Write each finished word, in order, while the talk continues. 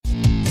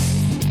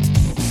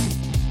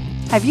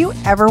Have you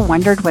ever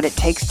wondered what it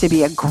takes to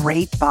be a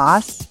great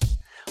boss?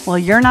 Well,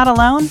 you're not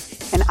alone,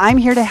 and I'm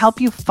here to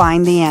help you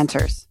find the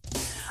answers.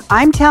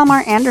 I'm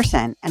Talmar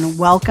Anderson, and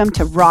welcome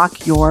to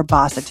Rock Your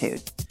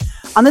Bossitude.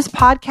 On this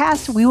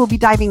podcast, we will be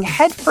diving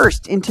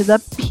headfirst into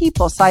the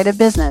people side of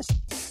business,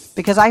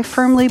 because I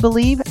firmly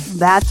believe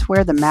that's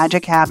where the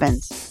magic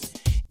happens.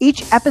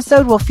 Each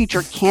episode will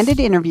feature candid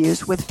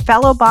interviews with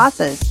fellow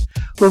bosses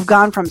who have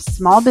gone from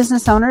small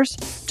business owners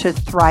to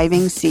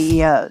thriving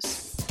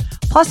CEOs.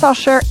 Plus, I'll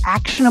share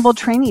actionable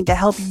training to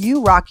help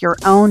you rock your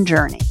own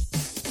journey.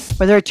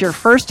 Whether it's your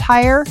first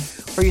hire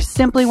or you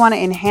simply want to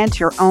enhance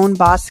your own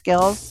boss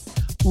skills,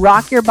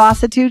 Rock Your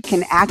Bossitude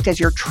can act as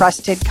your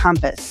trusted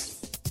compass.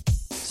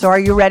 So are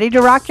you ready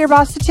to rock your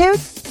bossitude?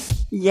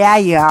 Yeah,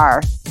 you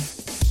are.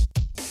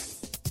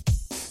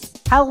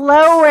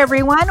 Hello,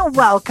 everyone.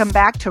 Welcome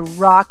back to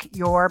Rock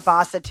Your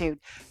Bossitude.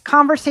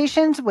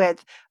 Conversations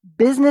with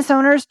business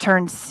owners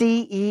turned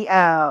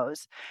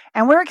CEOs.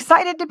 And we're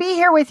excited to be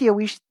here with you.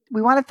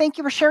 We want to thank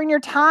you for sharing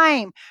your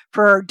time,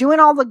 for doing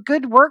all the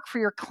good work for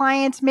your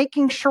clients,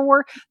 making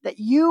sure that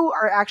you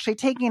are actually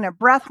taking a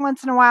breath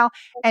once in a while.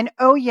 And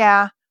oh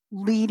yeah,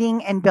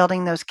 leading and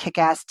building those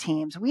kick-ass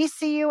teams. We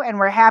see you and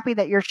we're happy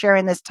that you're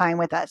sharing this time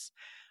with us.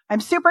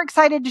 I'm super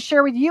excited to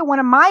share with you one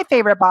of my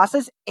favorite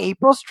bosses,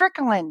 April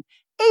Strickland.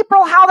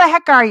 April, how the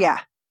heck are you?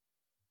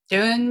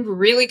 Doing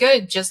really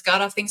good. Just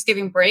got off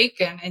Thanksgiving break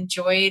and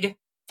enjoyed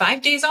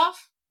 5 days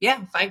off.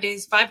 Yeah, 5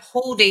 days, 5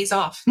 whole days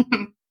off.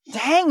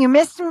 Dang, you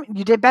missed him.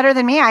 You did better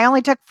than me. I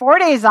only took 4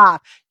 days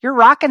off. You're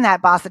rocking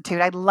that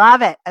bossitude. I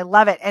love it. I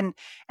love it. And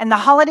the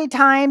holiday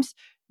times,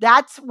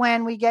 that's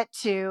when we get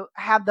to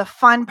have the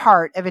fun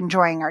part of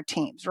enjoying our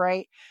teams,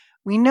 right?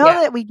 We know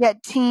that we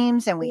get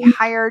teams and we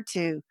hire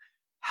to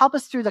help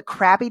us through the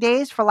crappy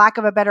days, for lack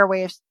of a better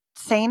way of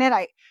saying it.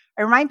 I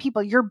remind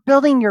people you're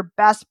building your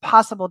best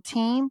possible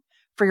team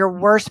for your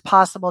worst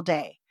possible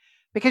day,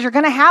 because you're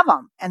going to have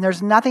them. And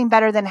there's nothing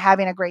better than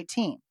having a great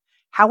team.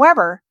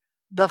 However,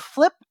 the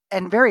flip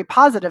and very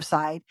positive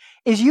side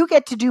is you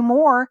get to do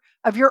more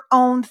of your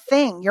own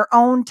thing, your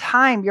own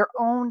time, your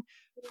own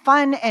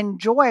fun and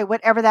joy,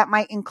 whatever that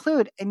might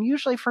include. And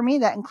usually for me,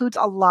 that includes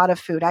a lot of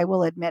food. I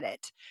will admit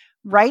it.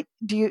 Right?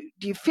 Do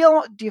you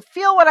feel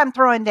what I'm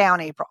throwing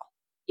down, April?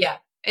 Yeah.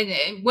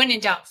 And when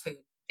in doubt, food.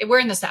 We're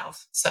in the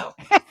South, so.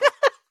 I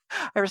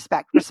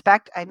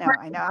respect. I know.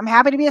 I'm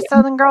happy to be a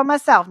Southern girl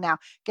myself now.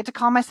 Get to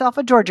call myself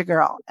a Georgia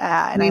girl.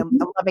 And I'm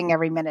loving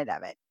every minute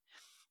of it.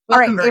 We'll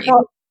all right,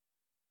 April.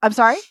 I'm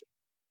sorry?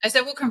 I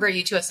said we'll convert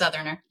you to a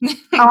Southerner.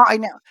 Oh, I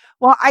know.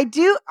 Well,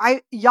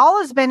 y'all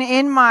has been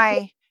in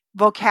my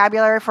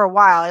vocabulary for a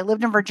while. I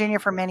lived in Virginia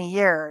for many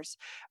years,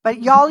 but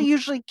y'all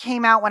usually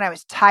came out when I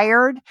was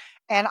tired,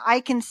 and I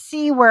can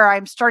see where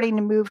I'm starting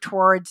to move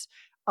towards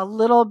a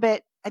little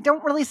bit. I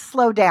don't really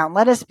slow down.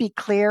 Let us be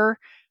clear.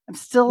 I'm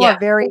still a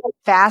very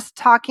fast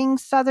talking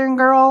Southern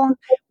girl,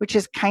 which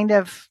is kind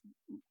of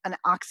an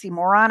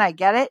oxymoron. I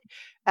get it.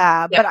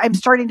 But I'm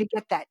starting to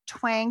get that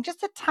twang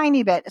just a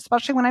tiny bit,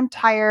 especially when I'm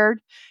tired,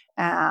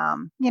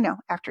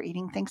 after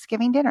eating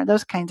Thanksgiving dinner,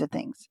 those kinds of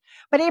things.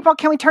 But April,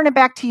 can we turn it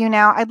back to you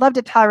now? I'd love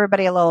to tell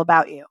everybody a little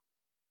about you.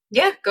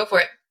 Yeah, go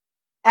for it.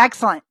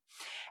 Excellent.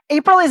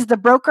 April is the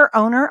broker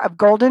owner of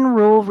Golden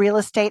Rule Real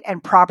Estate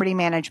and Property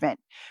Management,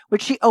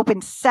 which she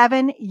opened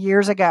 7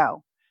 years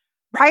ago.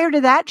 Prior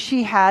to that,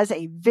 she has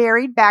a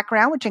varied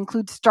background, which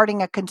includes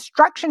starting a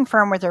construction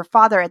firm with her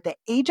father at the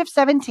age of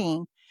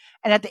 17.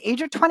 And at the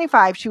age of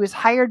 25, she was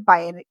hired by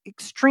an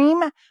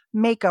Extreme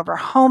Makeover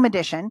Home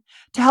Edition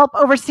to help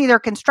oversee their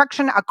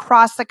construction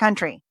across the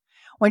country.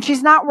 When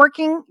she's not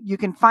working, you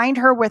can find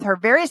her with her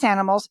various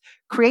animals,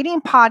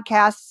 creating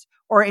podcasts,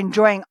 or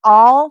enjoying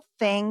all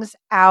things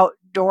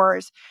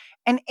outdoors.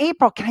 And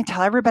April, can I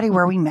tell everybody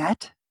where we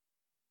met?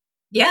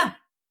 Yeah.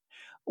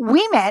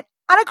 We met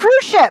on a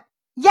cruise ship.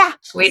 Yeah,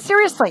 sweet.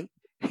 Seriously.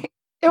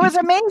 It was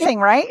amazing,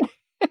 right?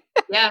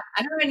 Yeah,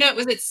 I don't even know.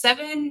 Was it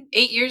 7,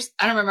 8 years?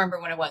 I don't remember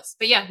when it was.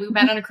 But yeah, we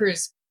met on a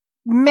cruise.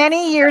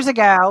 Many years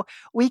ago,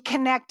 we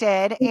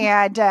connected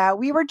and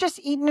we were just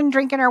eating and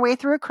drinking our way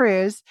through a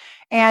cruise.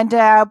 And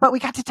but we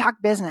got to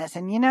talk business.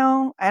 And,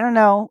 I don't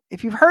know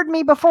if you've heard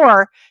me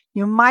before,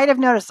 you might have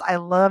noticed I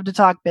love to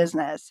talk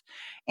business.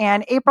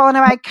 And April and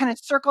I kind of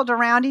circled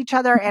around each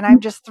other. And I'm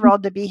just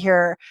thrilled to be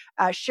here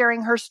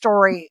sharing her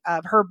story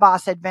of her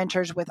boss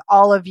adventures with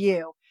all of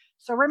you.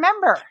 So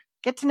remember,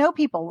 get to know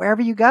people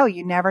wherever you go.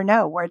 You never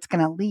know where it's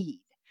going to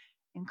lead,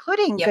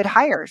 including good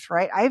hires,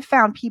 right? I've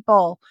found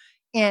people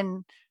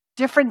in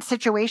different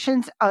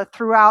situations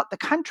throughout the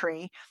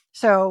country.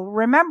 So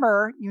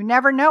remember, you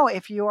never know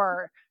if you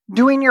are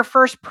doing your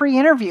first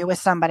pre-interview with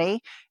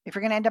somebody, if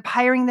you're going to end up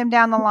hiring them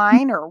down the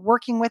line or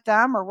working with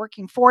them or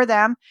working for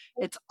them.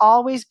 It's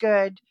always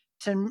good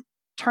to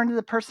turn to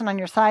the person on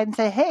your side and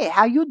say, hey,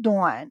 how you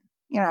doing?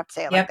 You don't have to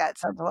say it like that. It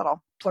sounds a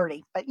little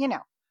flirty, but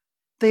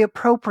the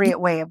appropriate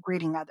way of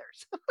greeting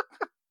others.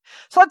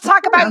 So let's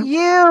talk about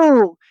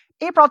you.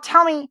 April,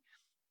 tell me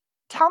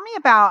tell me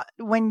about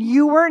when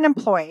you were an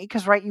employee,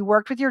 because, right, you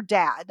worked with your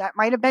dad. That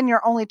might have been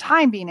your only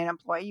time being an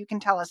employee. You can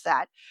tell us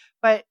that.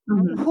 But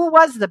Mhm. who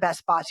was the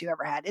best boss you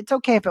ever had? It's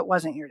okay if it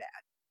wasn't your dad.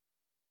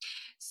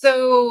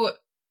 So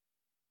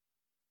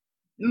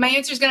my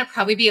answer is going to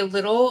probably be a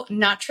little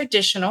not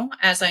traditional,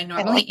 as I I like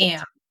normally it.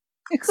 am.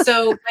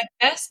 So my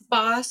best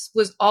boss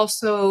was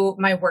also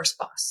my worst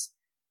boss.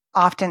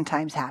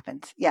 Oftentimes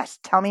happens. Yes.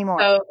 Tell me more.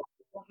 So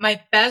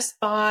my best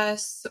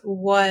boss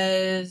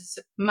was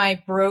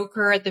my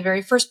broker at the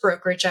very first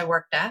brokerage I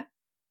worked at.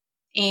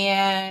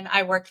 And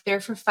I worked there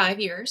for 5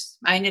 years.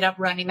 I ended up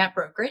running that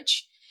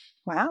brokerage.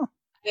 Wow.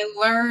 I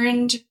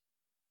learned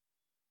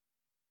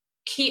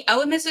key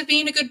elements of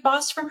being a good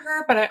boss from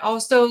her, but I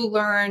also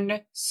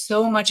learned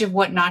so much of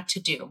what not to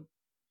do.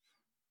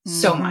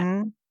 So much.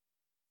 Mm-hmm.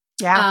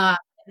 Yeah. Uh,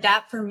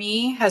 that for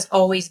me has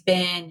always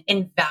been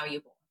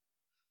invaluable.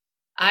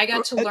 I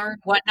got to Uh, learn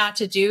what not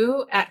to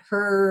do at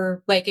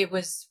her, like it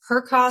was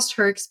her cost,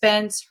 her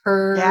expense,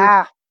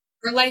 Yeah.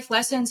 her life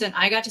lessons. And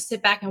I got to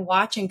sit back and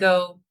watch and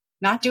go,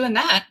 not doing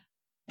that.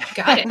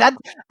 Got it. that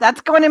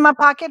that's going in my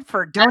pocket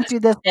for don't That's do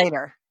this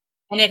later.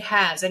 and it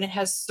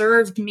has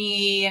served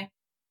me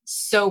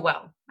so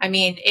well. I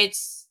mean,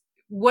 it's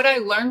what I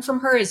learned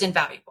from her is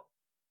invaluable.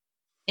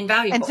 And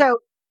Invaluable. so,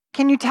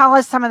 can you tell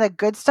us some of the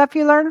good stuff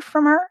you learned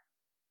from her?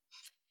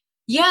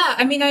 Yeah,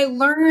 I mean, I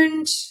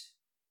learned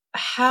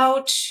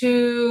how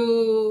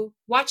to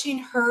watching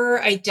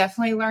her, I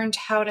definitely learned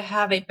how to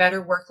have a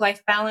better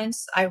work-life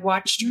balance. I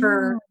watched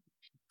her Mm,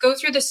 go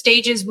through the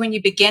stages when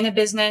you begin a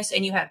business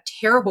and you have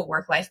terrible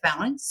work-life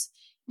balance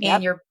and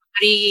yep. your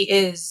body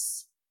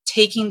is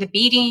taking the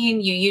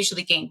beating, you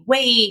usually gain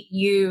weight,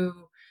 you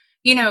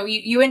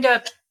end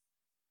up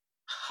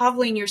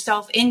hoveling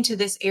yourself into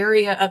this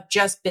area of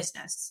just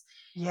business.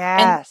 And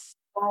Yes.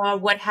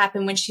 what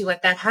happened when she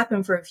let that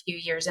happen for a few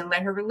years and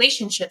let her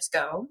relationships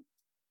go.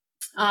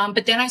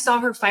 But then I saw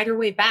her fight her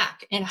way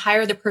back and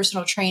hire the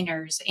personal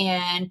trainers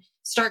and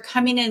start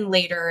coming in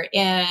later.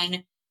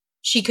 And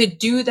she could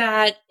do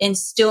that and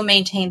still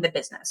maintain the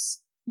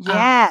business.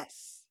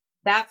 Yes.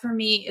 That for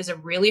me is a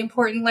really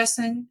important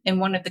lesson. And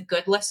one of the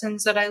good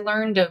lessons that I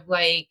learned of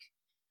like,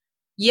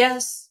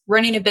 yes,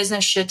 running a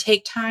business should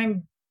take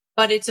time,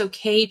 but it's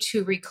okay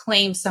to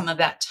reclaim some of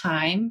that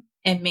time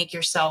and make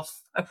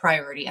yourself a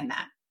priority in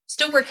that.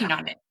 Still working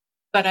on it,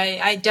 but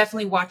I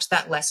definitely watched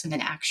that lesson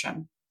in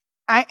action.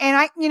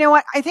 You know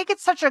what? I think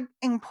it's such an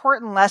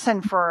important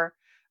lesson for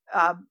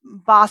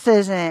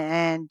bosses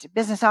and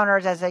business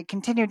owners as they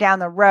continue down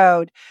the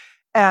road.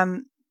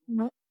 Um,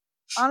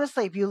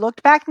 Honestly, if you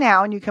looked back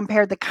now and you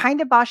compared the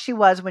kind of boss she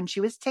was when she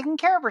was taking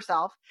care of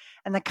herself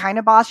and the kind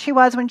of boss she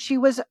was when she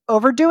was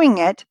overdoing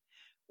it,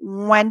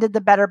 when did the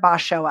better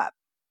boss show up?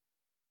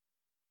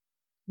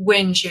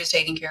 When she was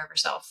taking care of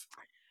herself.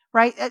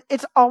 Right?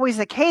 It's always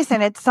the case.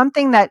 And it's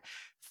something that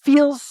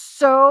feels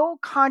so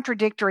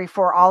contradictory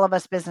for all of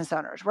us business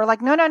owners. We're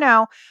like, no, no,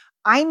 no.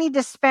 I need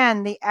to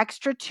spend the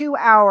extra 2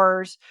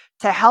 hours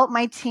to help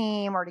my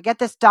team or to get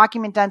this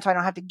document done so I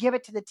don't have to give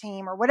it to the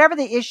team or whatever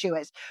the issue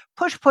is.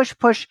 Push, push,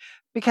 push,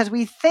 because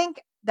we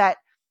think that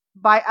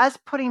by us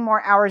putting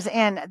more hours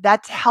in,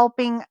 that's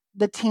helping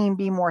the team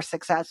be more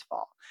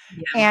successful.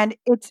 Yeah. And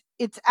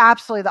it's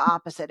absolutely the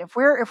opposite. If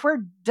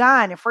we're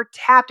done, if we're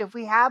tapped, if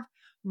we have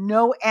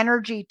no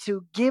energy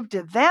to give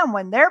to them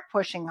when they're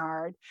pushing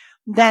hard,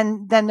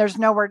 then there's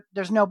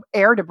no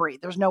air to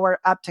breathe. There's nowhere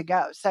up to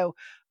go. So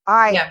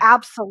I Yeah.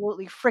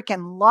 absolutely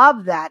freaking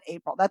love that,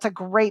 April. That's a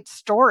great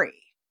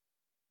story.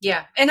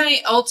 Yeah. And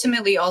I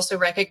ultimately also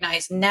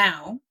recognize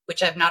now,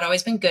 which I've not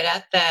always been good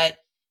at, that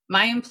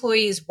my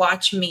employees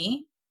watch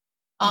me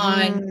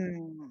on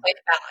Mm.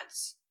 life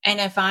balance.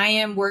 And if I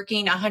am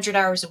working 100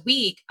 hours a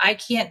week, I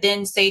can't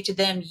then say to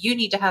them, you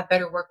need to have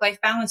better work life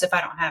balance if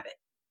I don't have it.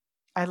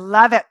 I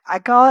love it. I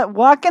call it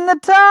walking the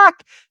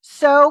talk.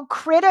 So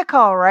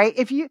critical, right?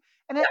 If you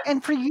Yeah.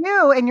 and for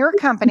you and your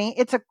company,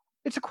 it's a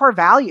core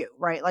value,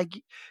 right?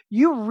 Like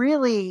you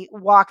really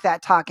walk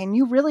that talk and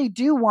you really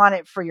do want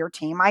it for your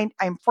team. I'm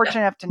Yeah.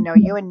 fortunate enough to know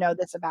you and know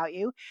this about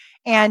you.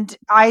 And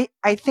I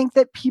think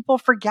that people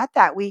forget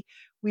that. We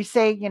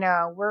say,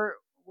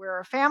 we're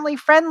a family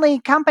friendly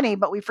company,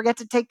 but we forget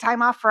to take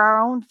time off for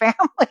our own family,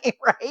 right?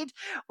 Right.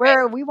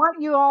 Where we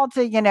want you all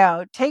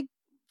to, take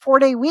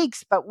 4-day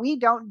weeks, but we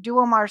don't do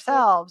them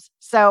ourselves.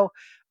 So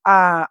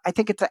I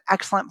think it's an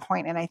excellent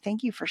point, and I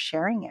thank you for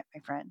sharing it,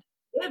 my friend.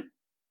 Yeah.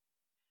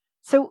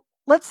 So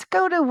let's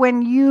go to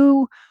when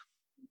you,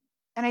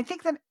 and I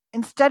think that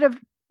instead of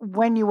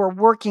when you were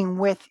working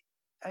with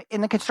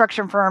in the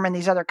construction firm and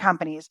these other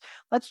companies,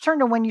 let's turn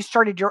to when you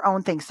started your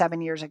own thing 7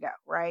 years ago,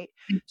 right?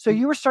 So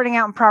you were starting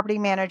out in property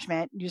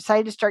management. You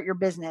decided to start your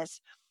business.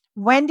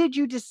 When did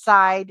you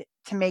decide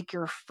to make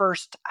your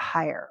first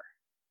hire?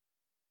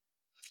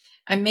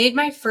 I made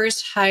my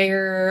first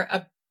hire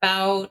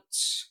about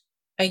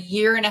a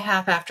year and a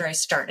half after I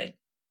started.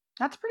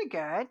 That's pretty good.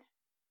 And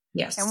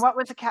Yes. what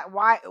was the cat?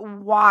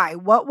 Why?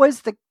 What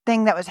was the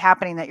thing that was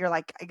happening that you're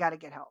like, I got to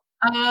get help?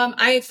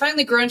 I had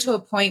finally grown to a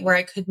point where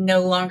I could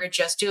no longer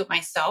just do it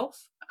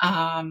myself.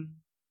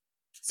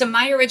 So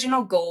my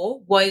original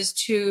goal was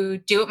to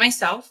do it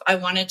myself. I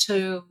wanted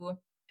to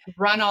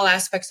run all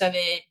aspects of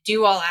it,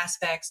 do all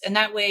aspects. And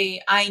that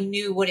way I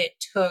knew what it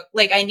took.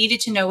 Like I needed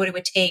to know what it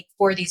would take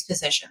for these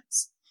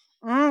positions.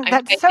 I'm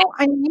That's so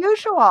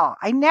unusual.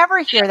 I never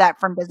hear that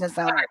from business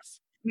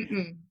owners.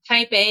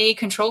 type A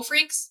control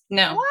freaks.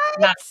 No,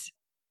 not.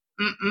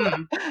 What?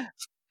 Mm-mm.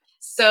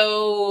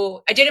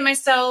 So I did it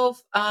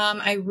myself.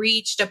 I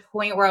reached a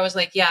point where I was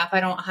like, yeah, if I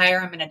don't hire,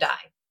 I'm going to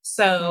die.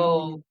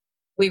 So Mhm.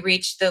 we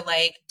reached the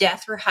like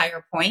death or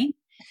higher point.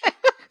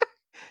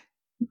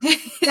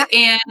 Now,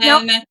 now,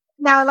 And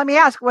now, let me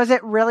ask: was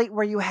it really?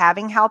 Were you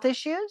having health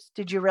issues?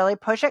 Did you really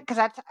push it? Because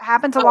that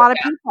happens to a oh lot of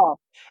yeah, people.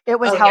 It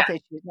was oh yeah, health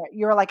issues. Right?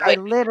 You were like, I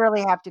oh,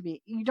 literally have to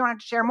be. You don't have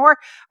to share more.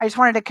 I just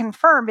wanted to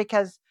confirm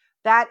because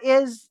that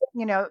is,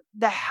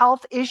 the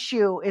health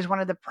issue is one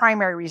of the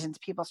primary reasons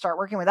people start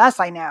working with us.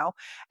 I know,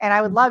 and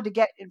I would mhm, love to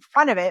get in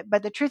front of it.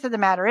 But the truth of the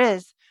matter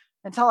is,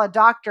 until a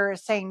doctor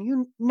is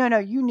saying no,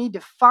 you need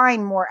to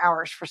find more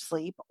hours for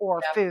sleep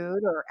or yeah, food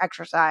or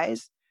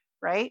exercise,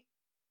 right?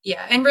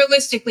 yeah. And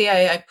realistically,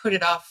 I put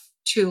it off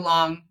too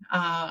long.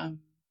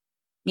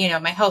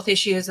 My health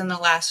issues in the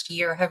last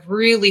year have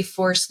really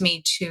forced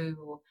me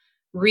to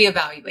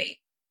reevaluate.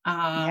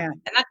 Yeah.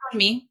 And that's on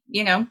me,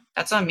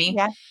 that's on me.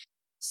 Yeah.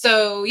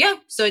 So yeah,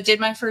 so I did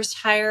my first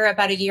hire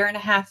about a year and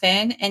a half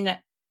in and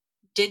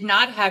did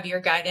not have your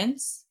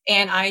guidance.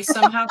 And I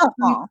somehow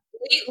Aw,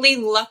 completely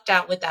lucked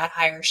out with that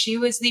hire. She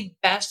was the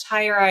best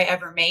hire I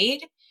ever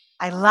made.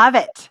 I love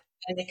it.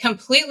 And it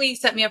completely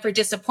set me up for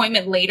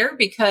disappointment later Uh,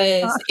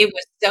 because it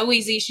was so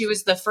easy. She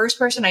was the first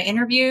person I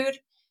interviewed.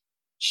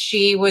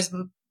 She was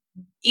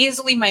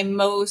easily my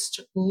most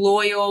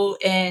loyal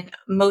and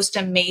most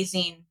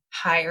amazing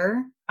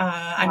hire.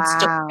 I'm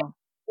still wow.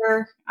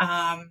 her.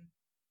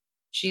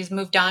 She's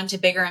moved on to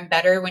bigger and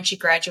better when she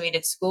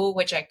graduated school,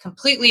 which I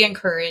completely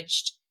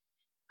encouraged.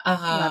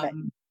 Love it.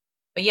 Um,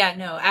 but yeah,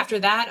 no, after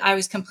that, I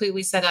was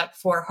completely set up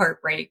for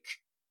heartbreak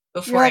You're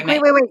before I like,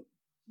 met wait, you. wait, wait.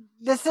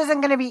 This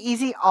isn't going to be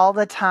easy all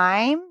the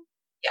time.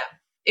 Yeah,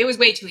 it was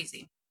way too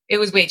easy. It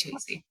was way too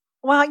easy.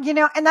 Well,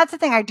 and that's the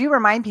thing I do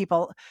remind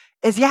people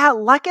is, yeah,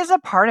 luck is a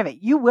part of it.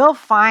 You will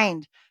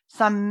find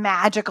some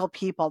magical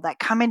people that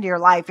come into your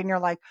life and you're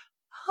like,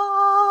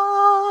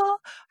 oh,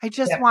 I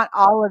just Yeah, want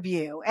all of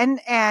you.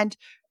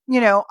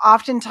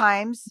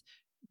 Oftentimes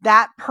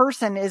that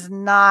person is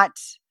not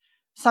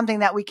something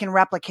that we can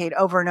replicate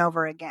over and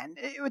over again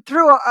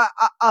through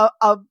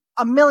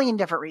a million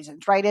different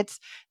reasons, right? It's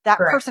that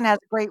correct. person has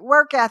a great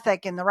work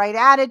ethic and the right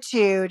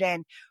attitude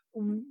and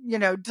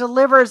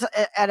delivers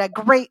at a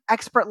great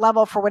expert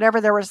level for whatever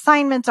their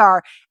assignments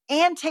are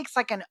and takes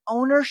like an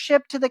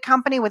ownership to the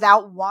company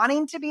without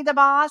wanting to be the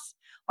boss.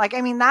 Like,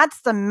 I mean,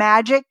 that's the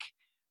magic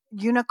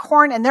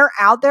unicorn and they're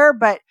out there,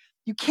 but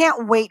you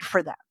can't wait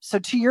for them. So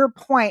to your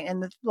point,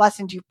 and the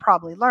lessons you've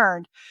probably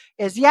learned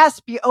is, yes,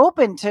 be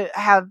open to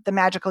have the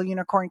magical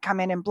unicorn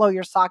come in and blow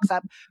your socks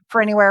up for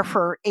anywhere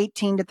for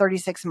 18 to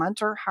 36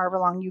 months or however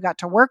long you got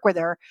to work with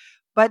her.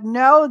 But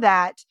know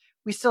that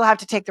we still have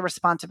to take the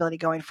responsibility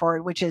going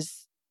forward, which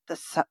is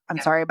I'm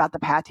Yeah, sorry about the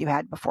path you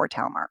had before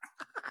Telmar.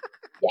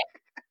 yeah.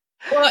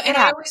 Well, It and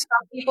I always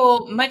tell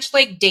people, much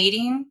like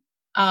dating,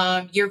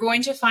 you're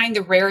going to find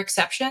the rare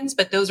exceptions,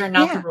 but those are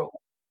not the Yeah.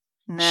 rule.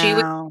 She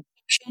was No.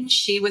 the exception,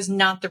 she was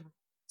not the rule.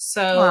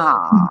 So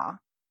Aw.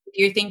 if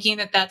you're thinking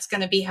that that's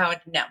going to be how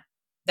it, no,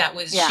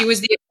 Yeah. she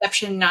was the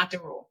exception, not the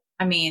rule.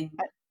 I mean,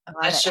 I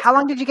love that's it. just, How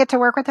long did you get to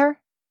work with her?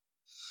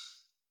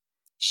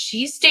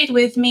 she stayed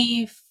with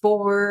me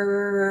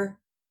for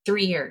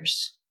 3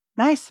 years.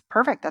 Nice.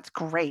 Perfect. That's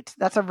great.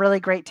 That's a really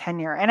great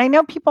tenure. And I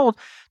know people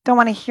don't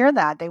want to hear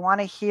that. They want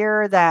to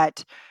hear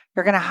that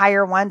you're going to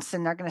hire once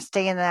and they're going to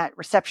stay in that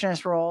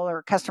receptionist role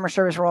or customer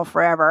service role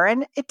forever.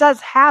 And it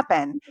does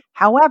happen.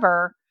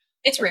 However,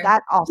 It's rare.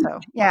 that also,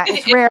 yeah,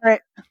 it's It, rare.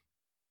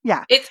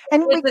 Yeah. it's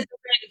And with the,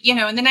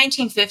 in the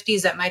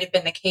 1950s, that might have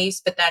been the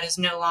case, but that is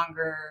no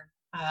longer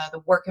the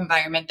work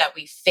environment that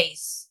we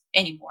face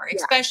anymore, yeah.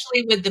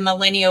 especially with the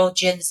millennial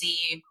Gen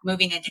Z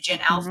moving into Gen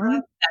Alpha.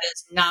 Mhm. That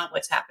is not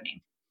what's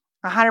happening.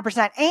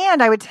 100%.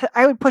 And I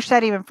would push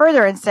that even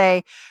further and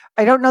say,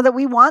 I don't know that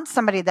we want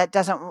somebody that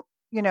doesn't,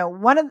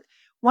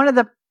 one of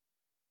the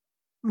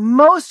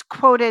most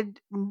quoted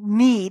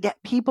need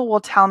people will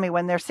tell me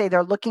when they say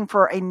they're looking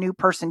for a new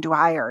person to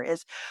hire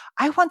is,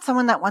 I want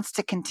someone that wants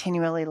to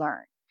continually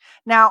learn.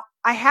 Now,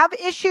 I have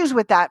issues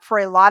with that for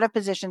a lot of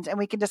positions, and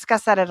we can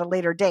discuss that at a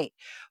later date.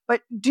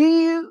 But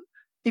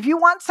if you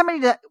want somebody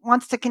that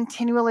wants to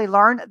continually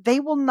learn, they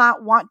will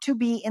not want to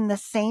be in the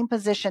same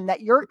position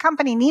that your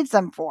company needs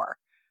them for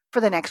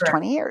the next Correct.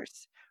 20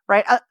 years,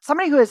 right?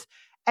 Somebody who has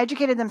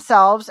educated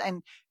themselves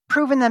and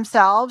proven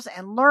themselves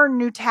and learn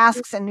new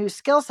tasks and new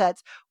skill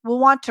sets will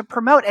want to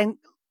promote. And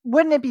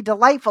wouldn't it be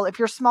delightful if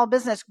your small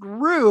business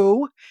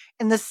grew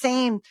in the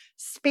same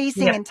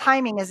spacing Yeah. and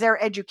timing as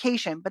their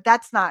education? But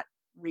that's not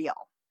real.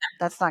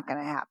 That's not going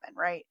to happen,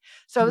 right?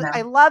 So No.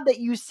 I love that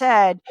you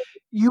said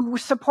you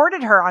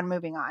supported her on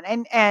moving on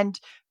and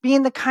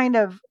being the kind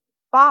of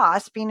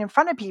boss being in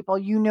front of people,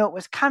 you knew it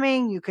was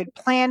coming, you could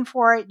plan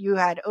for it, you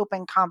had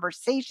open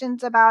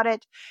conversations about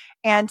it.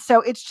 And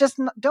so it's just,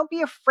 don't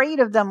be afraid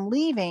of them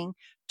leaving.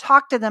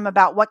 Talk to them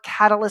about what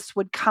catalysts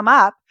would come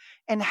up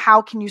and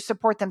how can you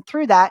support them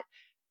through that,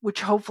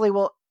 which hopefully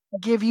will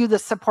give you the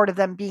support of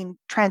them being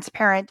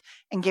transparent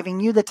and giving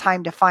you the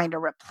time to find a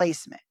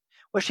replacement.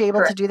 Was she able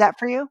to Correct. do that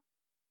for you?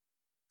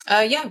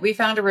 Yeah, we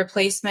found a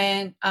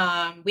replacement.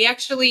 We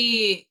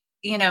actually,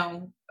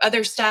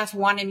 other staff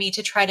wanted me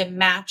to try to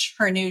match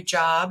her new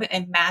job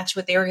and match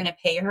what they were going to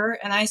pay her.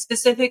 And I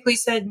specifically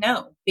said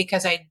no,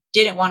 because I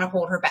didn't want to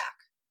hold her back.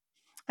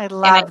 I And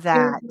love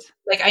that.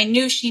 I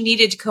knew she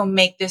needed to go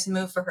make this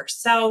move for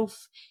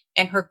herself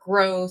and her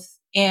growth.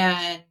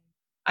 And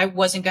I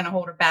wasn't going to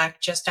hold her back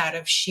just out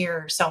of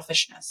sheer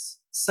selfishness.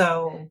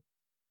 So,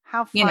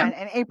 How you know, fun.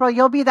 And April,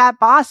 you'll be that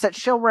boss that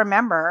she'll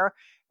remember,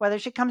 whether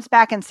she comes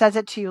back and says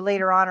it to you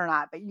later on or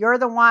not. But you're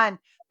the one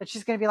that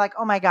she's going to be like,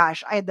 oh my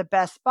gosh, I had the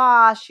best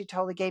boss. She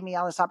totally gave me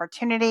all this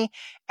opportunity.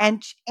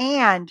 And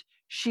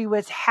she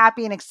was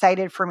happy and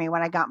excited for me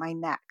when I got my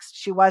next.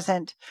 She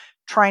wasn't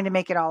trying to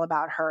make it all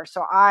about her.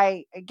 So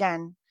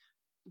again,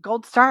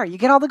 gold star. You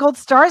get all the gold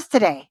stars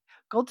today.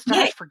 Gold stars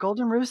yeah. for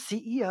Golden Ruse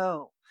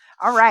CEO.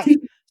 All right.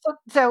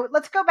 So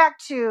let's go back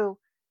to,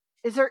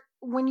 is there,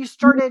 when you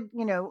started,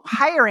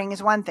 hiring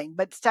is one thing,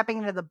 but stepping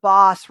into the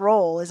boss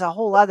role is a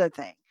whole other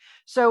thing.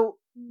 So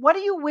what do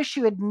you wish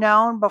you had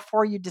known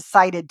before you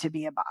decided to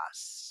be a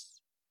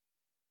boss?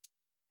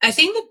 I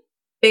think the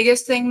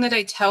biggest thing that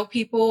I tell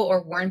people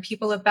or warn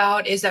people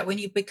about is that when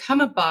you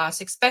become a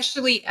boss,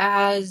 especially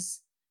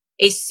as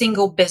a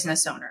single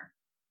business owner,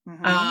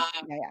 Mm-hmm. um,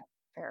 Yeah.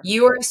 Fair.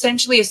 you are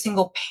essentially a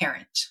single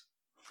parent.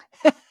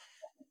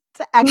 It's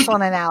an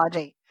excellent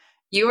analogy.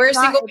 You are a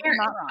single It's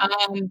not wrong.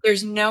 parent.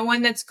 There's no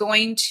one that's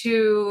going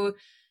to,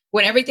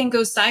 when everything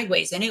goes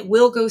sideways, and it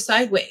will go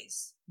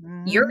sideways,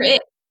 you're Mm-hmm.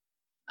 it.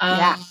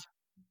 Yeah.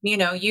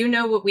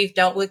 Um, what we've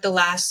dealt with the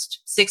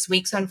last 6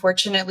 weeks,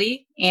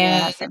 unfortunately.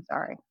 And, Yes. I'm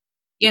sorry.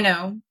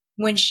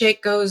 when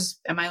shit goes,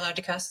 am I allowed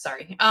to cuss?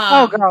 Sorry.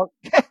 Oh, girl.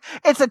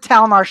 It's a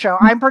Telmar show.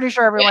 I'm pretty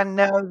sure Yeah, everyone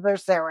knows they're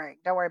swearing.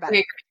 Don't worry about I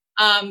it.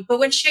 agree. But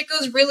when shit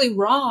goes really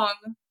wrong,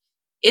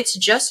 it's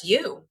just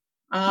you.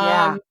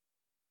 Yeah. Um,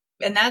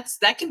 and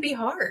that can be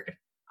hard.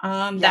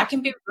 Yeah. That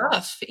can be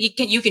rough. You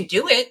can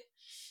do it.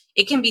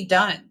 It can be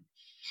done,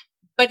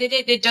 but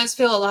it does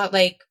feel a lot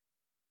like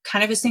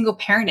kind of a single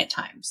parent at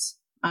times.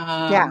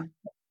 Yeah.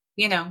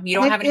 You And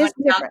don't it have anyone is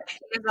to bounce different.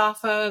 ideas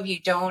off of. You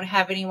don't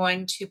have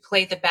anyone to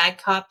play the bad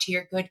cop to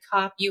your good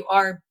cop. You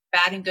are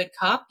bad and good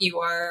cop.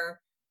 You're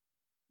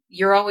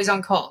always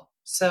on call.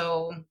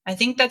 So I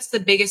think that's the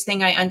biggest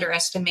thing I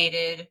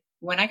underestimated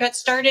when I got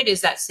started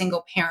is that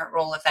single parent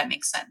role, if that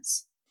makes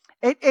sense.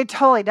 It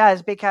totally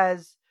does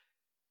because,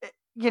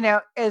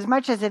 as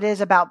much as it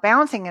is about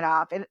bouncing it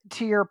off,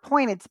 to your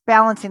point, it's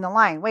balancing the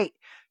line. Wait,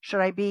 should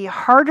I be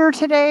harder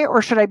today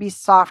or should I be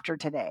softer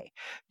today?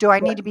 Do I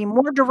Yeah. need to be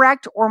more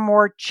direct or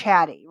more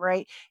chatty,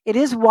 right? It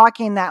is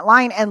walking that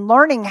line and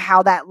learning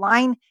how that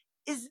line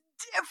is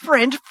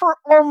different for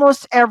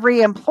almost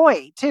every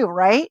employee, too,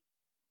 right?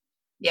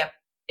 Yeah.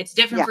 It's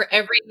different Yeah. for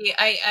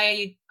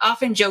I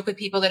often joke with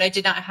people that I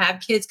did not have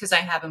kids because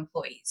I have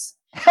employees.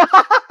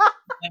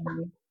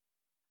 Um,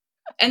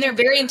 and they're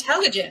very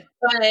intelligent,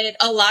 but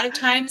a lot of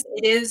times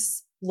it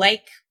is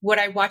like what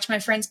I watch my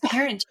friends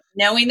parent,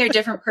 knowing their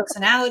different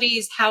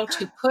personalities, how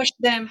to push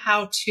them,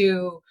 how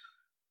to,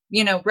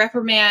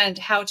 reprimand,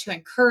 how to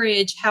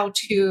encourage, how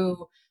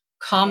to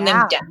calm them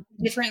Yeah. down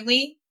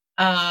differently.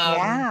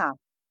 Um,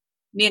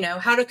 Yeah.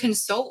 how to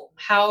console,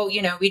 how,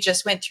 we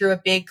just went through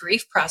a big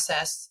grief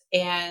process,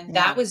 and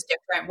that Yeah. was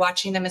different,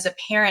 watching them as a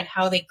parent,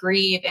 how they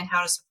grieve and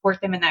how to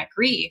support them in that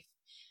grief.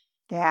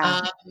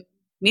 Yeah.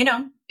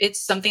 Um,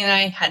 it's something that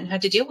I hadn't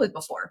had to deal with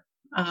before.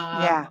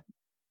 Yeah.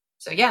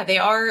 So yeah, they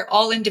are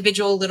all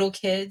individual little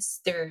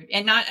kids.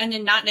 Not in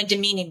a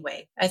demeaning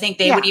way. I think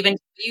they would Yeah. even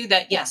tell you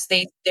that Yeah. yes,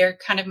 they're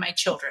kind of my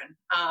children.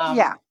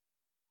 Yeah.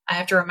 I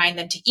have to remind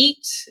them to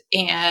eat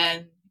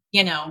and,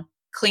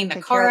 clean the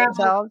Take care car of out,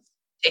 themselves.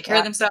 take care of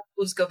Yeah.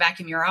 themselves, go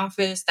vacuum your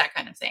office, that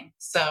kind of thing.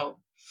 So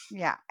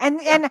Yeah. And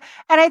yeah, and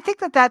and I think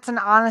that that's an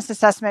honest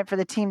assessment for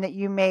the team that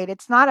you made.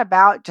 It's not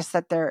about just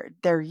that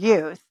they're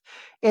youth.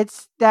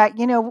 It's that,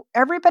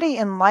 everybody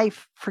in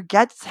life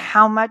forgets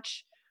how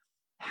much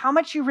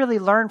you really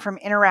learn from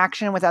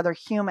interaction with other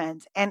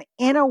humans. And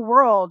in a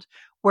world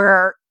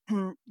where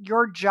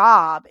your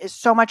job is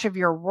so much of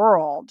your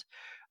world,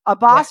 a yeah,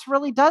 boss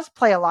really does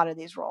play a lot of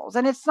these roles.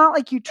 And it's not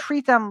like you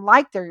treat them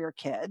like they're your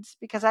kids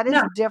because that is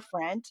no,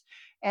 different.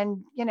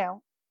 And,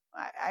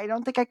 I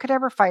don't think I could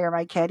ever fire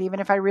my kid, even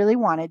if I really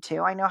wanted to.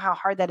 I know how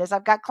hard that is.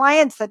 I've got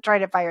clients that try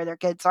to fire their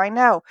kids. So I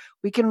know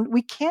we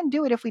can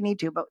do it if we need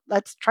to, but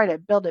let's try to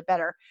build it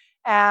better.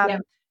 yeah,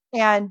 Um,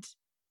 and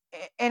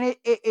and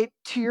it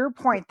to your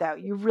point though,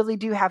 you really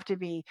do have to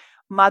be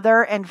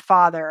mother and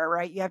father,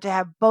 right? You have to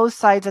have both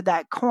sides of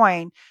that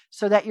coin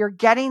so that you're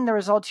getting the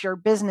results your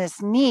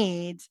business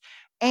needs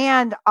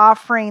and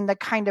offering the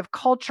kind of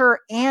culture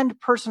and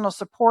personal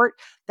support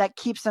that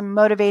keeps them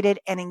motivated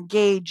and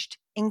engaged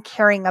in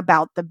caring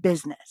about the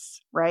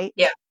business, right?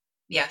 Yeah.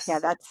 Yeah,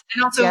 Yes. that's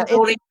And yeah, also it's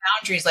holding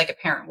boundaries like a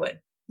parent would.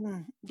 You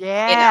know,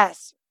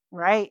 yes,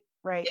 right,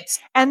 right. it's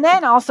And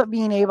then also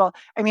being able,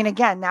 I mean,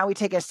 again, now we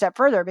take it a step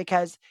further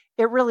because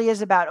it really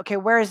is about, okay,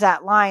 where is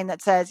that line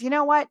that says, you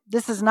know what,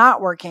 this is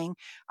not working.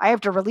 I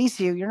have to release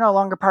you. You're no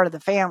longer part of the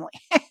family,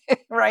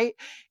 right?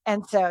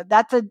 And so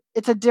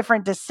it's a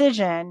different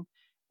decision,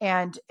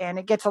 and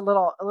it gets a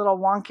little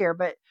wonkier,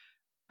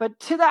 but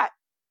to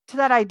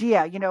that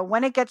idea, you know,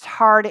 when it gets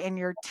hard and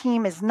your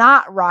team is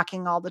not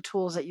rocking all the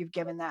tools that you've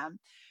given them,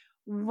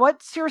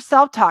 what's your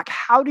self-talk?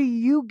 How do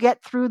you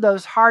get through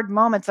those hard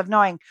moments of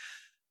knowing,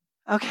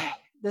 okay,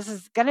 this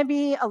is going to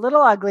be a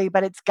little ugly,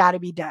 but it's got to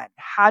be done?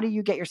 How do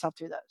you get yourself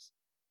through those?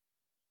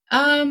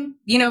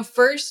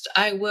 first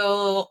I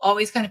will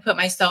always kind of put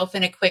myself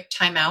in a quick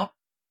timeout.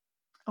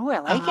 Oh, I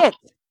like Um, it.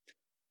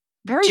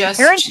 Very just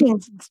to,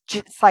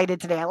 parenting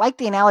cited today. I like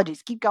the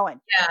analogies. Keep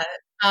going. yeah,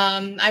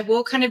 I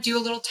will kind of do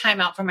a little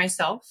timeout for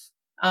myself.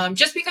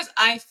 Just because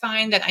I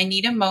find that I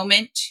need a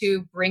moment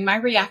to bring my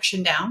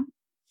reaction down,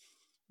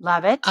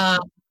 Love it.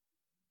 um,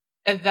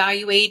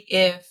 evaluate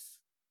if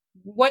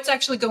what's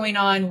actually going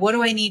on, what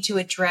do I need to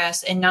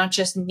address, and not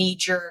just knee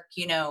jerk,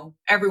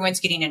 everyone's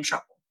getting in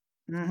trouble.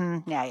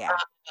 Yeah, yeah.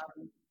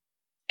 Um,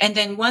 And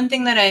then one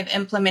thing that I've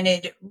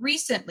implemented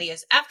recently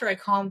is after I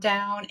calm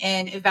down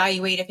and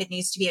evaluate if it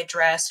needs to be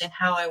addressed and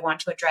how I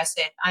want to address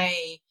it,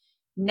 I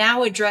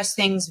now address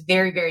things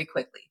very, very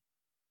quickly.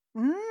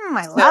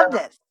 I So love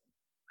this.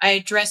 I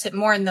address it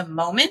more in the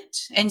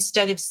moment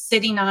instead of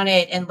sitting on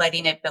it and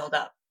letting it build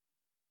up.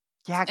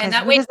 Yeah, And because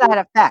that who way, does that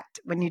affect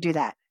when you do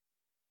that?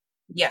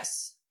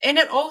 yes. And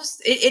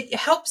it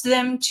helps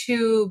them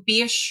to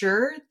be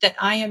assured that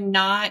I am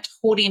not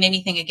holding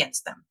anything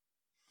against them.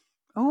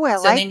 Oh, I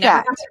So they like never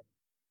that. have to.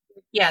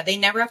 Yeah, they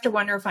never have to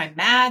wonder if I'm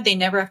mad. They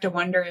never have to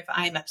wonder if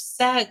I'm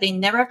upset. They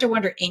never have to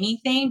wonder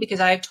anything because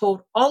I've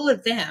told all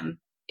of them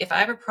if I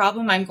have a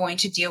problem, I'm going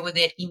to deal with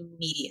it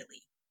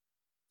immediately.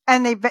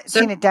 And they've So,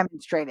 seen it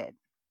demonstrated.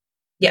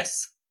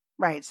 yes.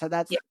 Right. So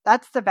Yeah.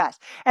 that's the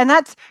best. And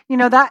that's, you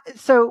know, that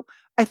so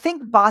I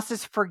think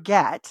bosses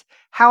forget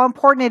how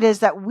important it is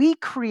that we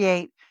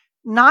create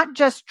not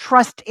just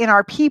trust in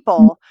our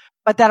people,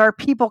 but that our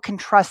people can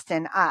trust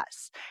in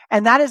us.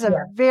 And that is a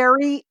Yeah.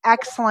 very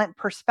excellent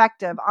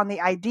perspective on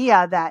the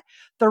idea that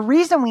the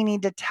reason we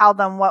need to tell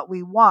them what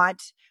we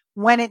want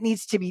when it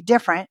needs to be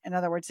different, in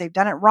other words, they've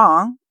done it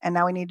wrong and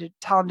now we need to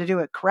tell them to do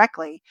it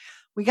correctly.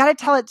 We got to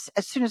tell it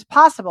as soon as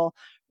possible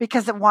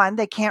because one,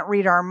 they can't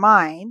read our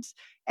minds,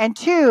 and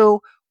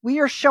two, we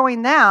are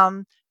showing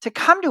them to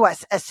come to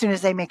us as soon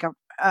as they make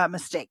a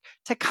mistake,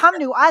 to come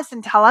to us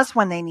and tell us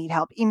when they need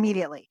help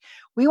immediately.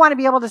 We want to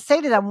be able to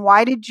say to them,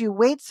 why did you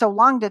wait so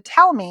long to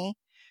tell me?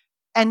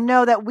 And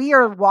know that we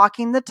are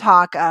walking the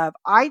talk of,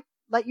 I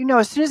let you know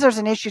as soon as there's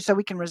an issue so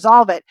we can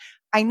resolve it.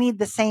 I need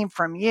the same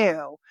from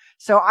you.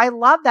 So I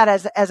love that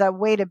as a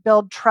way to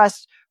build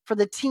trust for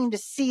the team to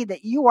see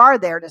that you are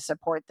there to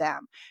support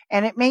them.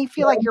 And it may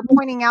feel like you're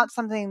pointing out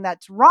something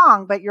that's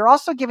wrong, but you're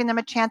also giving them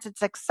a chance at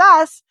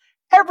success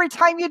every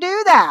time you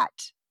do that.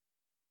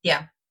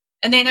 Yeah.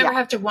 And they Yeah. never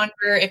have to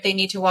wonder if they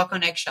need to walk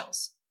on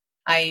eggshells.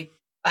 I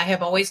I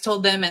have always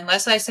told them,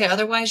 unless I say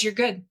otherwise, you're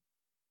good.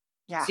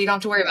 Yeah. So you don't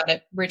have to worry about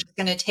it. We're just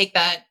going to take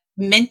that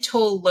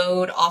mental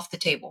load off the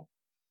table.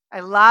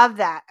 I love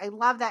that. I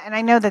love that. And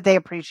I know that they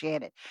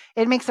appreciate it.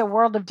 It makes a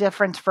world of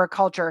difference for a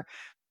culture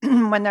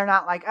when they're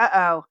not like,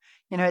 uh-oh,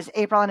 you know, is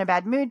April in a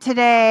bad mood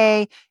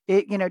today?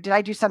 You know, did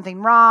I do something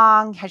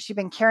wrong? Has she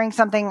been carrying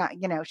something?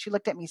 You know, she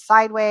looked at me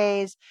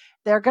sideways.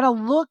 They're going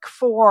to look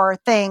for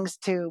things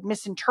to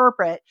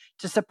misinterpret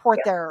to support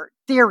Yeah. their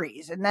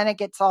theories. And then it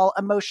gets all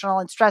emotional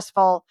and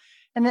stressful.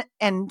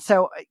 And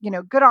so, you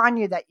know, good on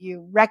you that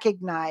you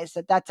recognize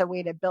that that's a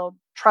way to build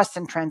trust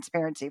and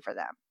transparency for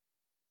them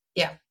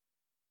Yeah.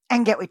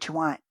 and get what you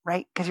want,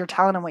 right? Because you're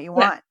telling them what you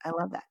Yeah. want. I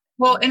love that.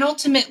 Well, and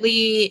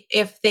ultimately,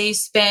 if they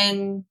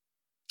spend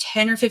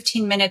 10 or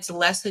 15 minutes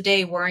less a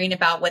day worrying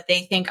about what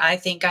they think I'm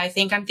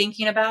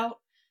thinking about,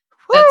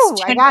 that's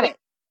Woo! I 10 got it.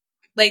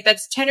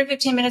 that's 10 or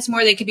 15 minutes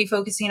more they could be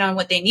focusing on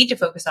what they need to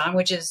focus on,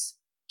 which is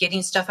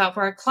getting stuff out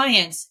for our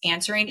clients,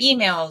 answering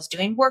emails,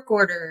 doing work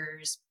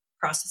orders,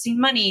 processing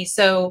money.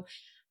 So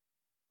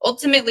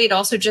ultimately, it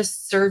also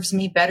just serves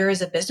me better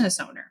as a business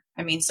owner.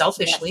 I mean, Yes.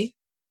 selfishly.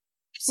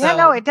 Yeah,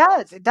 no, So, it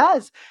does. It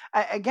does.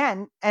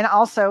 Again, and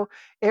also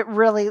it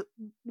really,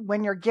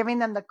 when you're giving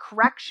them the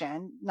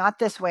correction, not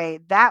this way,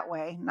 that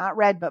way, not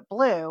red, but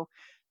blue,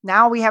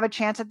 now we have a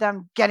chance at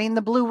them getting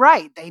the blue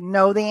right. They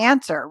know the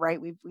answer, right?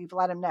 We've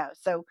let them know.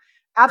 So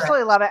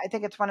absolutely correct. love it. I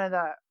think it's one of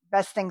the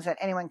best things that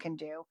anyone can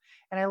do.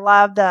 And I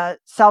love the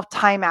self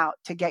timeout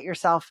to get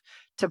yourself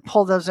to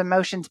pull those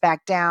emotions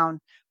back down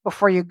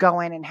before you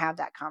go in and have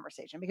that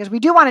conversation because we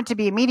do want it to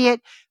be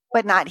immediate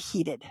but not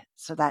heated.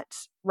 So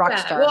that's rock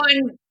Yeah. Well, star.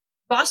 and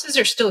bosses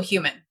are still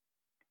human.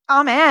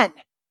 Amen.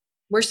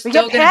 We're We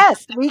get still going to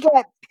pissed. We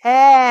get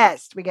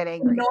pissed. We get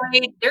angry.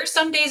 annoyed. There's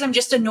some days I'm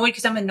just annoyed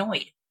because I'm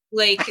annoyed.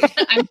 Like,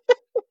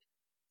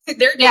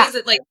 there are Yeah. days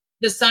that, like,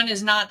 the sun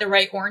is not the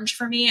right orange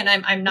for me, and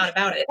I'm not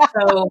about it.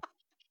 So,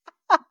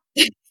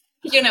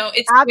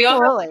 it's we all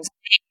have Absolutely. mistakes.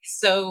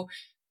 So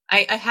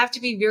I have to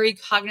be very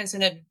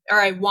cognizant of, or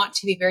I want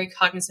to be very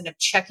cognizant of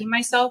checking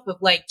myself of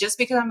like, just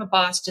because I'm a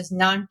boss does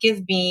not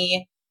give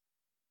me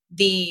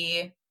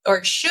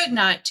or should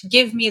not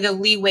give me the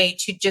leeway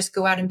to just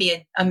go out and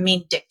be a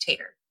mean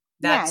dictator.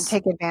 Yeah, and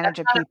take That's advantage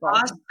of not a people.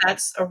 boss,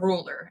 that's a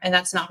ruler, and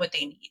that's not what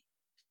they need.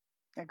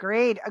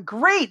 Agreed.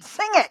 Agreed.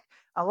 Sing it.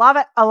 I love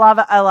it. I love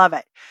it. I love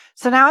it.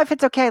 So now, if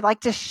it's okay, I'd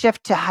like to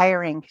shift to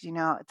hiring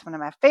because it's one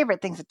of my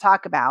favorite things to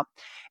talk about.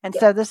 And Yeah.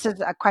 so this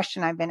is a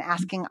question I've been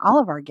asking all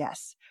of our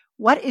guests.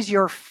 What is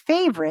your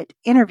favorite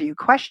interview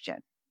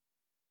question?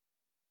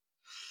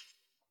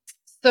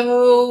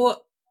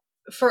 So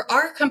for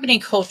our company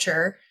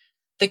culture,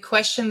 the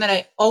question that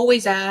I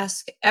always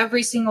ask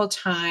every single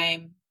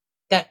time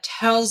that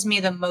tells me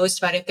the most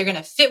about if they're going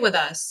to fit with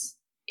us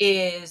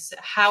is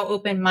how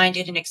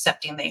open-minded and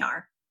accepting they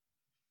are.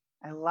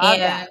 I love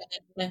And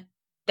that.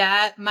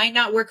 that might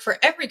not work for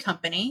every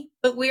company,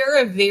 but we are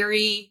a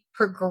very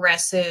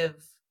progressive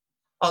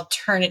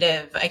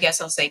alternative, I guess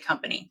I'll say,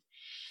 company.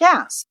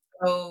 Yeah.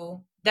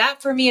 So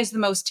that for me is the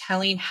most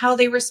telling, how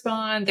they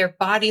respond, their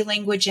body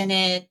language in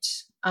it.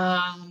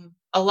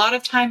 A lot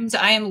of times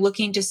I am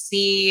looking to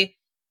see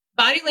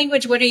body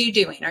language. What are you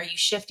doing? Are you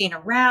shifting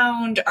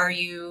around? Are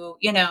you,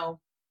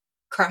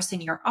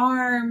 crossing your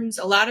arms?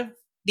 A lot of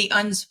the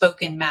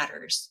unspoken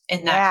matters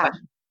in that Yeah.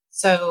 question.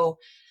 So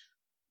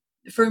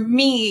for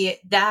me,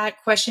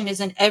 that question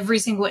is in every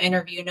single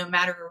interview, no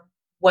matter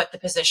what the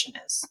position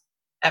is,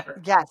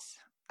 ever. Yes.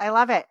 I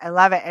love it. I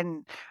love it.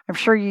 And I'm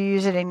sure you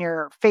use it in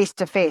your face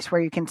to face where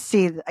you can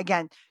see,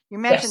 again, you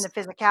mentioned Yes.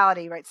 the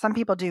physicality, right? Some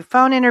people do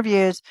phone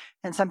interviews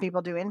and some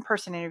people do in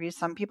person interviews.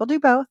 Some people do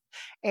both.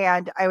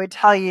 And I would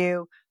tell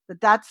you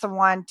that that's the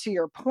one, to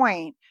your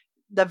point,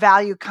 the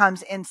value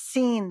comes in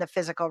seeing the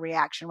physical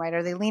reaction, right?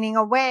 Are they leaning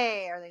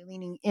away? Are they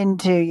leaning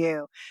into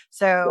you?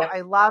 So Yep.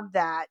 I love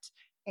that.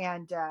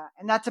 And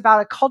that's about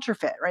a culture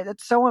fit, right?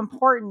 That's so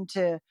important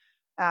to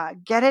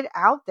get it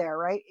out there,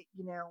 right?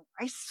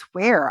 I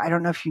swear, I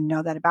don't know if you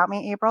know that about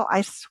me, April.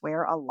 I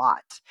swear a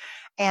lot.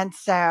 And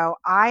so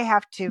I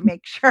have to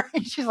make sure.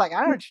 She's like, I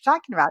don't know what you're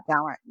talking about,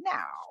 Dahmer.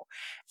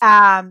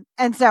 No.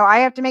 And so I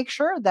have to make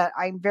sure that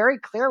I'm very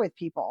clear with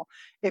people.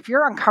 If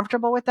you're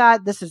uncomfortable with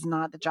that, this is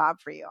not the job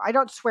for you. I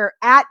don't swear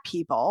at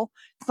people.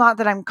 It's not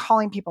that I'm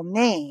calling people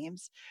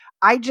names.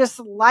 I just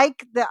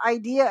like the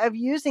idea of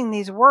using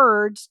these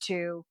words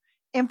to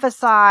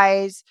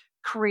emphasize,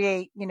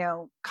 create,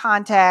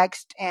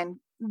 context and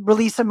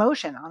release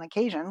emotion on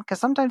occasion. Because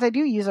sometimes I do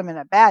use them in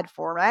a bad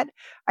format.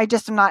 I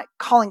just am not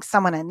calling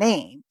someone a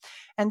name.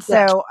 And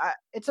Yeah. so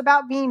it's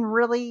about being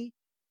really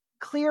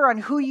clear on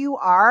who you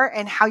are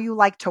and how you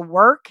like to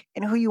work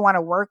and who you want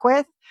to work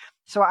with.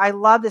 So I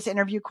love this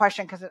interview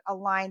question because it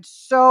aligns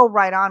so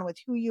right on with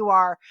who you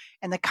are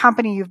and the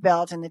company you've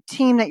built and the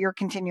team that you're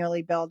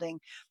continually building.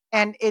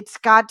 And it's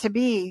got to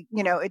be,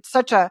 it's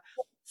such a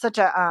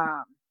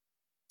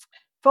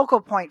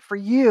focal point for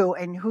you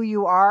and who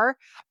you are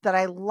that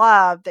I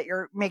love that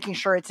you're making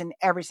sure it's in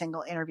every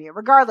single interview,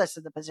 regardless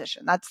of the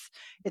position.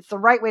 It's the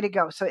right way to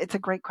go. So it's a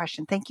great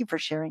question. Thank you for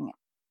sharing it.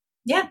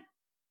 Yeah.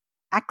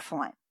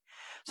 Excellent.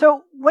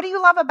 So what do you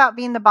love about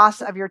being the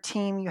boss of your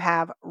team you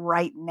have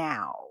right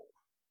now?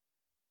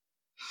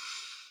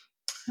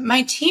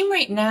 My team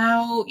right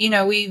now,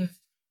 we've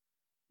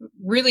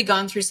really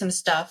gone through some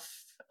stuff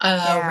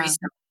Yeah.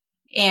 recently,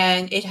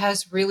 and it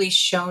has really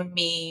shown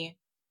me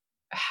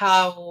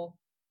how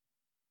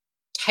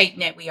tight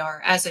knit we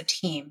are as a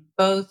team,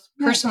 both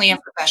personally Nice.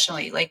 and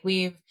professionally. Like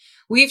we've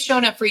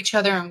shown up for each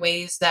other in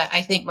ways that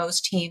I think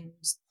most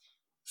teams,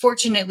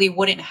 fortunately,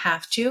 wouldn't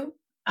have to.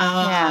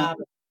 Yeah. Um,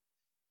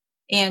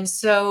 and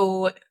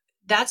so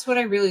that's what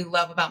I really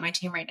love about my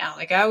team right now.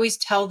 Like I always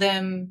tell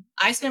them,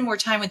 I spend more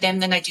time with them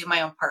than I do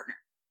my own partner.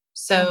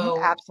 So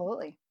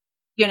Absolutely.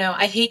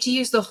 I hate to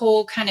use the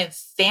whole kind of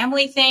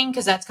family thing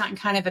because that's gotten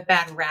kind of a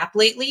bad rap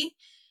lately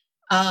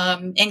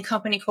in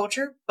company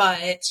culture.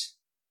 But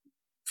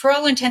for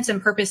all intents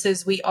and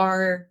purposes, we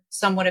are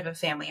somewhat of a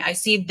family. I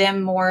see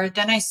them more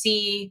than I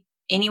see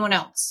anyone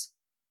else.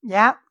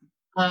 Yeah.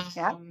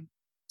 Yeah. Um,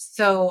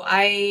 so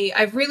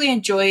I've really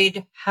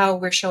enjoyed how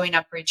we're showing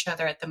up for each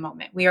other at the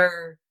moment. We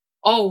are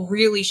all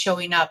really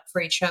showing up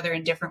for each other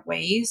in different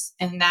ways,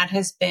 and that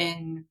has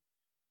been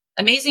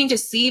amazing to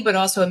see, but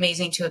also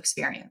amazing to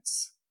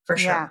experience for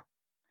Yeah. sure.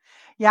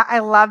 Yeah. I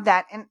love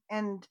that.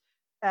 And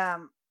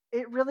um,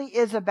 it really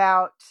is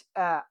about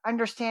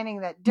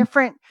understanding that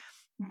different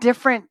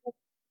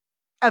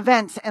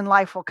events in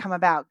life will come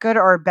about, good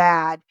or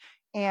bad.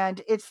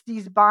 And it's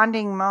these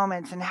bonding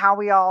moments and how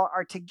we all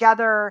are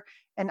together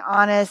and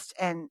honest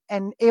and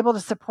able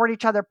to support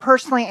each other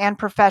personally and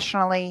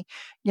professionally.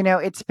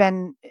 It's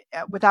been,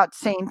 without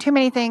saying too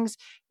many things,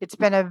 it's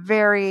been a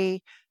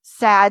very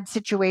sad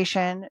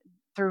situation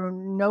through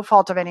no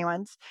fault of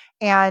anyone's.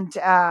 And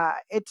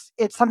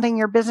it's something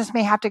your business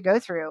may have to go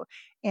through.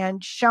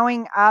 And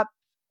showing up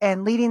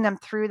and leading them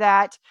through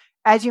that,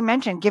 as you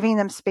mentioned, giving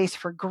them space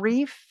for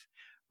grief,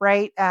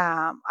 right?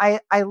 I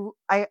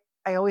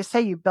always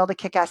say you build a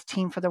kick-ass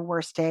team for the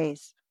worst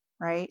days,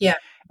 right? Yeah.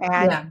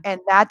 And Yeah.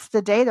 that's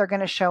the day they're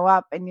going to show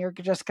up, and you're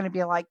just going to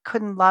be like,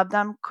 couldn't love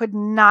them, could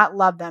not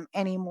love them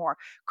anymore,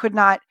 could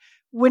not,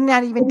 would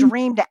not even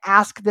dream to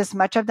ask this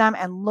much of them.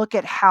 And look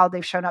at how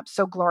they've shown up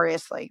so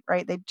gloriously,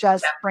 right? They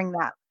just bring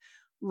that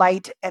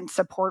light and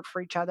support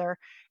for each other.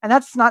 And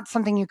that's not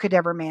something you could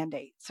ever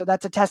mandate. So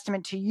that's a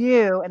testament to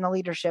you and the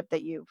leadership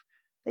that you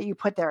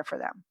put there for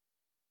them.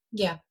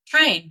 Yeah.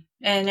 Trying.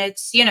 And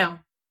it's,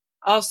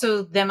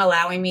 also them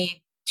allowing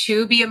me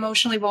to be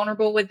emotionally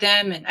vulnerable with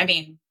them. And I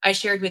mean, I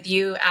shared with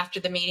you after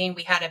the meeting,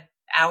 we had an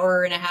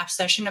hour and a half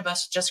session of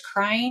us just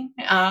crying.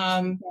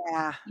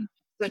 Yeah.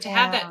 So to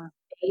have that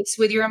space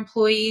with your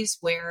employees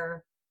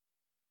where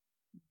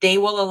they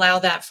will allow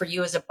that for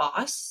you as a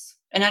boss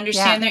and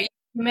understand that you're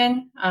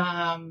human.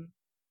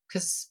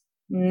 Because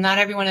not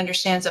everyone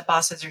understands that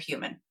bosses are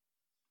human.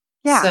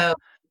 Yeah. So,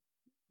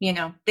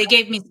 they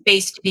gave me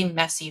space to be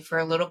messy for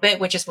a little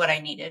bit, which is what I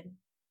needed.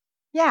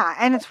 Yeah,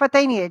 and it's what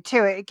they needed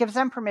too. It gives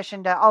them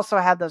permission to also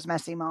have those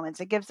messy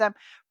moments. It gives them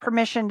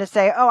permission to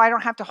say, "Oh, I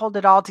don't have to hold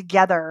it all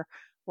together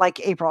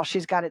like April.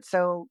 She's got it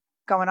so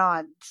going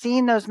on."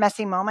 Seeing those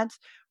messy moments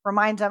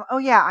reminds them, "Oh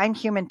yeah, I'm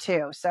human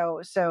too."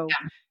 So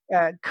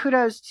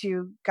kudos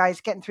to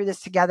guys getting through this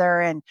together,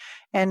 and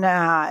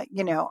I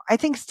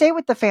think stay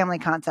with the family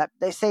concept.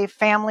 They say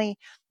family.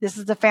 This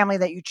is the family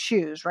that you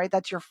choose, right?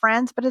 That's your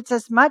friends, but it's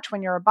as much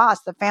when you're a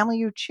boss. The family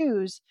you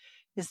choose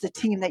is the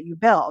team that you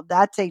build.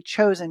 That's a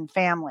chosen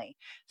family.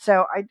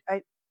 So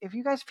I if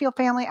you guys feel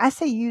family, I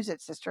say use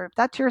it, sister. If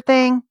that's your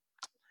thing,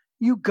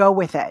 you go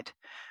with it.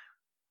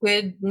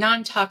 With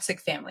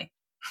non-toxic family.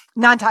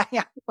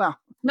 Non-toxic, well.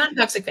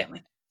 Non-toxic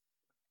family.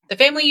 The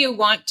family you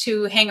want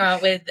to hang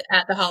out with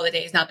at the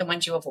holidays, not the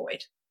ones you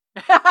avoid.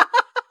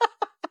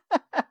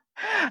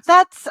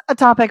 That's a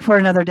topic for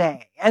another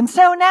day. And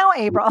so now,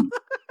 April,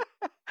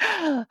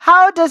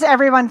 how does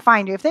everyone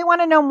find you? If they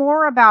want to know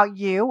more about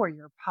you or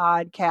your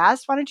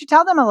podcast, why don't you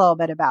tell them a little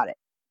bit about it?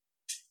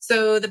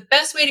 So the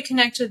best way to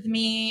connect with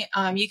me,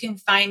 you can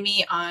find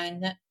me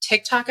on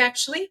TikTok,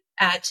 actually,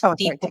 at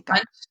the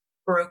Blunt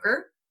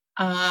Broker.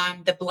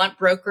 The Blunt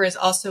Broker is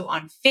also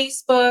on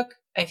Facebook.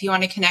 If you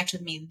want to connect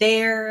with me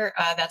there,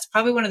 that's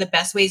probably one of the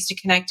best ways to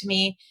connect to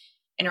me,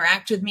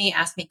 interact with me,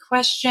 ask me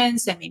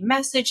questions, send me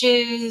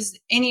messages.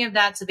 Any of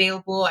that's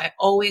available. I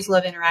always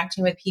love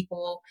interacting with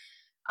people.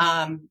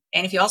 And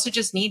if you also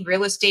just need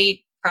real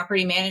estate,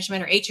 property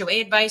management, or HOA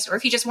advice, or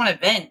if you just want to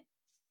vent,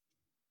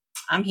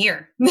 I'm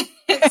here.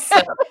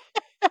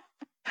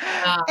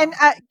 And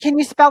can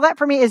you spell that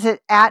for me? Is it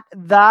at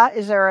the?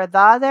 Is there a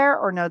the there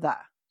or no the?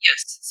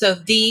 Yes. So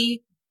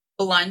the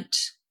Blunt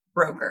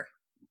Broker.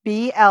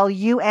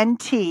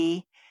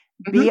 BLUNT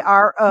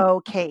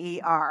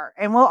BROKER.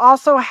 And we'll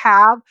also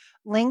have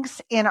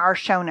links in our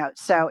show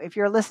notes. So if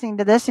you're listening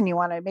to this and you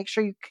want to make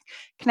sure you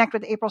connect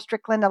with April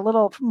Strickland a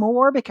little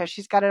more because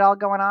she's got it all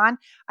going on,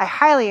 I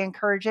highly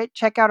encourage it.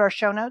 Check out our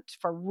show notes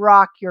for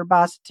Rock Your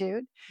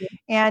Bossitude.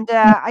 And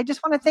I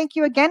just want to thank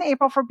you again,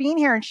 April, for being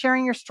here and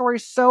sharing your story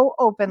so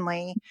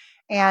openly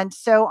and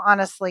so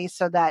honestly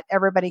so that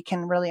everybody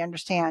can really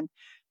understand.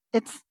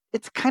 It's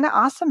kind of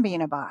awesome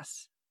being a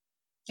boss.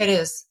 It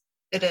is.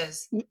 It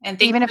is. And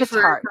thank even you if it's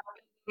for hard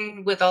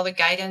with all the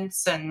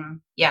guidance.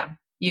 And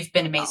you've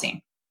been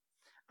amazing.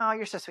 Oh,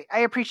 you're so sweet.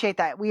 I appreciate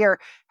that. We are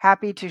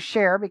happy to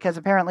share because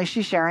apparently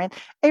she's sharing.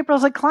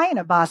 April's a client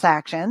of Boss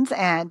Actions,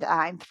 and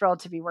I'm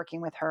thrilled to be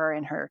working with her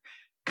and her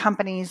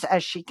companies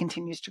as she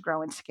continues to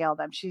grow and scale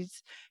them.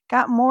 She's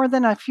got more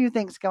than a few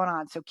things going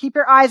on. So keep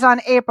your eyes on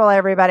April,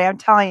 everybody. I'm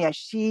telling you,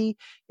 she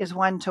is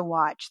one to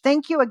watch.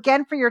 Thank you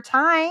again for your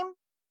time.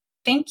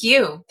 Thank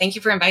you. Thank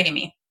you for inviting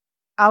me.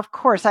 Of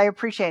course, I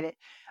appreciate it.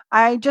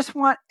 I just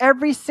want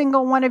every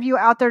single one of you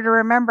out there to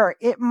remember,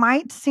 it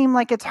might seem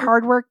like it's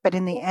hard work, but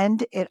in the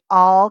end, it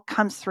all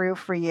comes through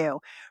for you.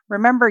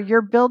 Remember,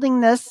 you're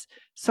building this,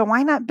 so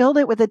why not build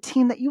it with a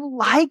team that you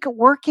like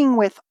working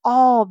with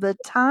all the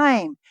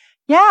time?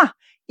 Yeah,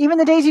 even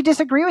the days you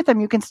disagree with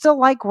them, you can still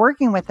like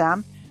working with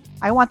them.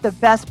 I want the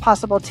best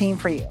possible team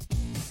for you.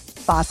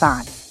 Boss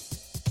on.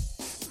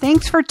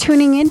 Thanks for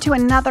tuning in to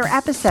another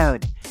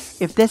episode.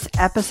 If this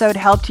episode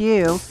helped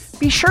you,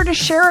 be sure to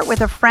share it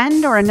with a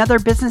friend or another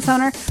business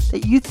owner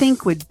that you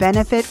think would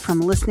benefit from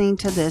listening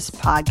to this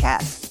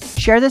podcast.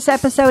 Share this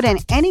episode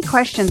and any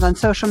questions on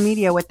social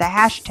media with the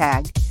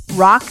hashtag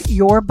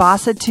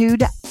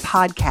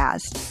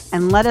 #RockYourBossitudePodcast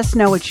and let us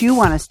know what you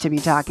want us to be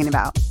talking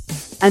about.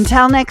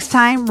 Until next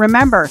time,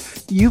 remember,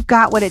 you've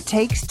got what it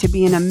takes to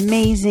be an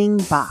amazing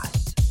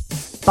boss.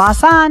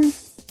 Boss on!